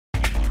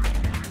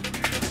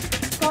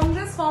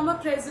former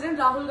President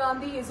Rahul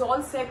Gandhi is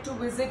all set to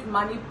visit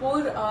Manipur.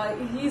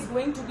 He is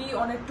going to be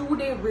on a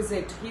 2-day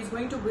visit. He is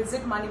going to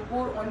visit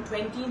Manipur on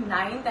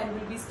 29th and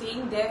will be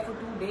staying there for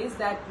 2 days.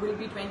 That will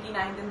be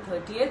 29th and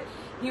 30th.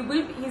 He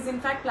is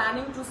in fact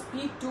planning to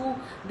speak to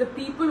the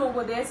people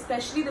over there,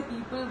 especially the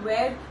people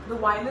where the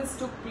violence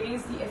took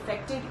place, the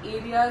affected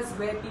areas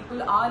where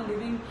people are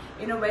living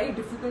in a very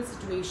difficult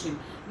situation.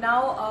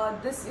 Now,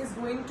 this is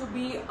going to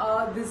be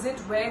a visit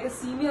where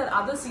the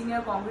other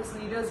senior Congress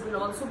leaders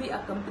will also be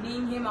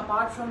accompanying him,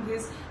 apart from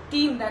his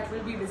team that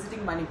will be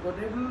visiting Manipur.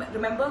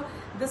 Remember,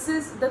 this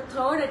is the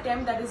third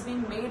attempt that is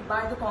being made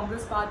by the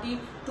Congress party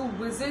to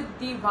visit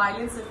the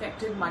violence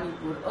affected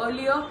Manipur.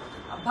 Earlier,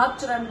 Bhakt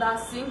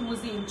Singh, who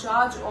is the in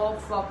charge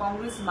of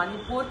Congress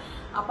Manipur.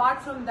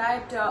 Apart from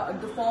that,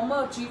 the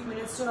former Chief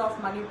Minister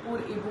of Manipur,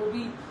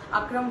 Ibobi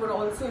Akram, were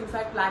also in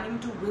fact planning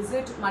to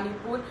visit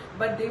Manipur,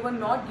 but they were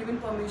not given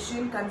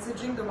permission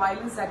considering the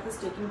violence that was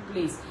taking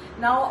place.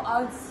 Now,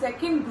 a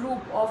second group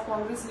of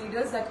Congress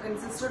leaders that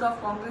consisted of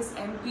Congress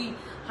MP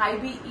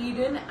Haibi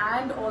Eden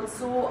and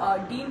also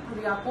Dean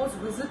Kuriakose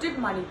visited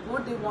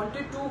Manipur. They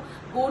wanted to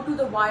go to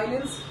the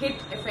violence hit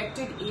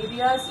affected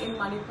areas in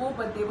Manipur,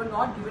 but they were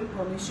not given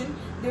permission.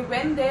 They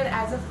went there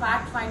as a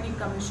fact-finding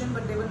commission,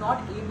 but they were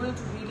not able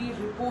to really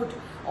report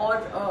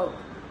or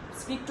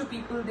speak to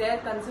people there,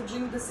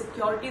 considering the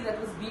security that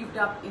was beefed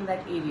up in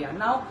that area.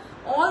 Now,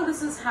 all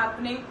this is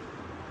happening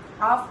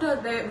after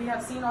we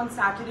have seen on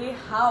Saturday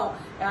how,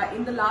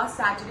 in the last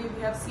Saturday,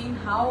 we have seen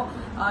how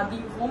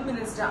the Home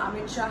Minister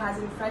Amit Shah has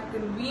in fact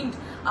convened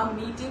a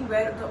meeting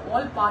where the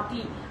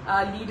all-party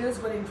leaders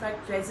were in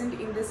fact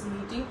present in this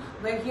meeting,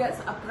 where he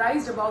has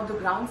apprised about the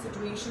ground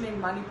situation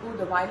in Manipur,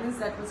 the violence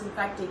that was in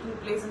fact taking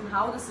place, and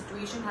how the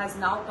situation has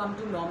now come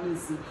to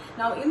normalcy.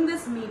 Now, in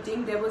this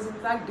meeting, there was in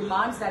fact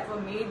demands that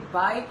were made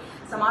by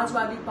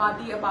Samajwadi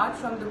Party, apart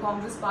from the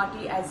Congress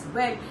Party as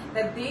well,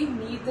 that they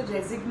need the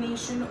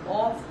resignation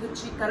of the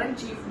current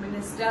Chief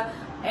Minister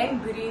N.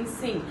 Biren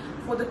Singh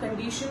for the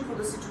condition, for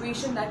the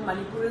situation that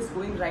Manipur is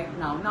going right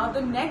now. Now,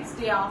 the next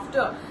day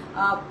after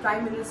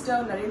Prime Minister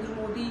Narendra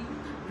Modi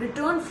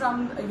returned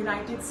from the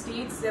United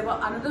States, there were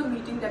another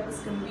meeting that was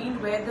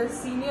convened where the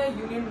senior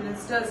union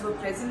ministers were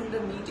present in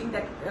the meeting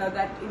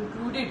that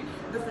included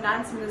the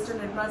Finance Minister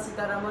Nirmala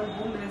Sitharaman,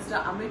 Home Minister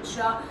Amit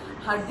Shah,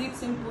 Hardeep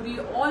Singh Puri,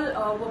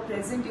 all were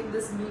present in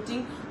this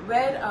meeting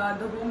where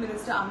the Home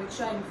Minister Amit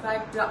Shah in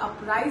fact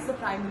apprised the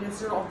Prime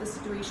Minister of the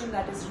situation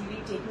that is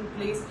really taking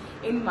place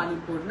in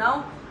Manipur.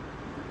 Now,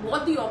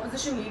 what the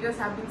opposition leaders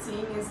have been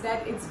saying is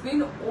that it's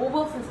been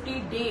over 50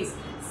 days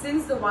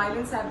since the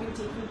violence have been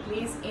taking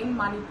place in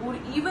Manipur.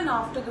 Even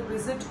after the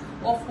visit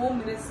of Home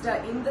Minister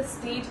in the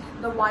state,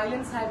 the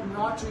violence had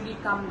not really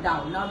come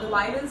down. Now, the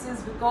violence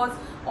is because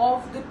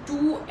of the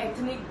two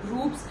ethnic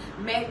groups,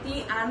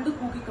 Meitei and the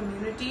Kuki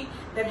community.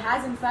 There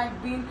has in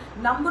fact been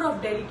number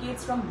of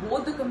delegates from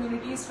both the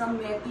communities, from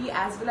Meitei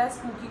as well as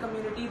Kuki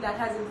community, that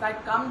has in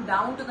fact come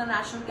down to the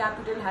national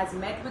capital, has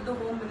met with the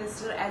Home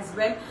Minister as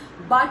well,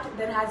 but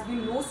there has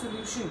been no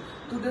solution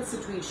to the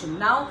situation.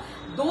 Now,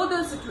 though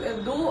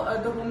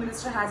the Home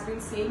Minister has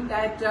been saying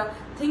that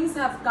things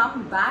have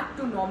come back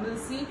to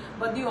normalcy,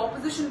 but the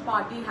opposition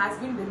party has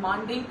been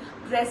demanding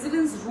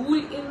President's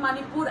rule in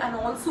Manipur and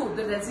also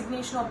the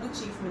resignation of the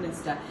Chief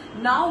Minister.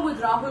 Now, with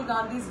Rahul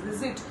Gandhi's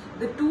visit,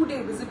 the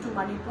 2-day visit to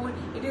Manipur,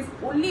 it is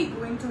only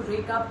going to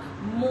rake up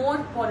more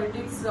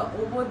politics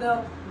over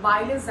the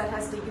violence that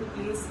has taken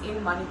place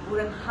in Manipur,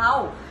 and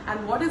how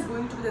and what is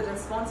going to be the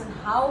response, and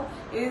how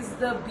is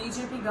the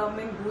BJP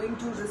government going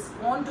to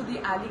respond to the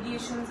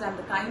allegations and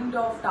the kind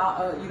of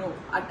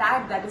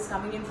attack that is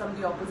coming in from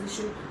the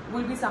opposition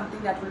will be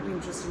something that will be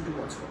interesting to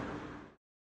watch for.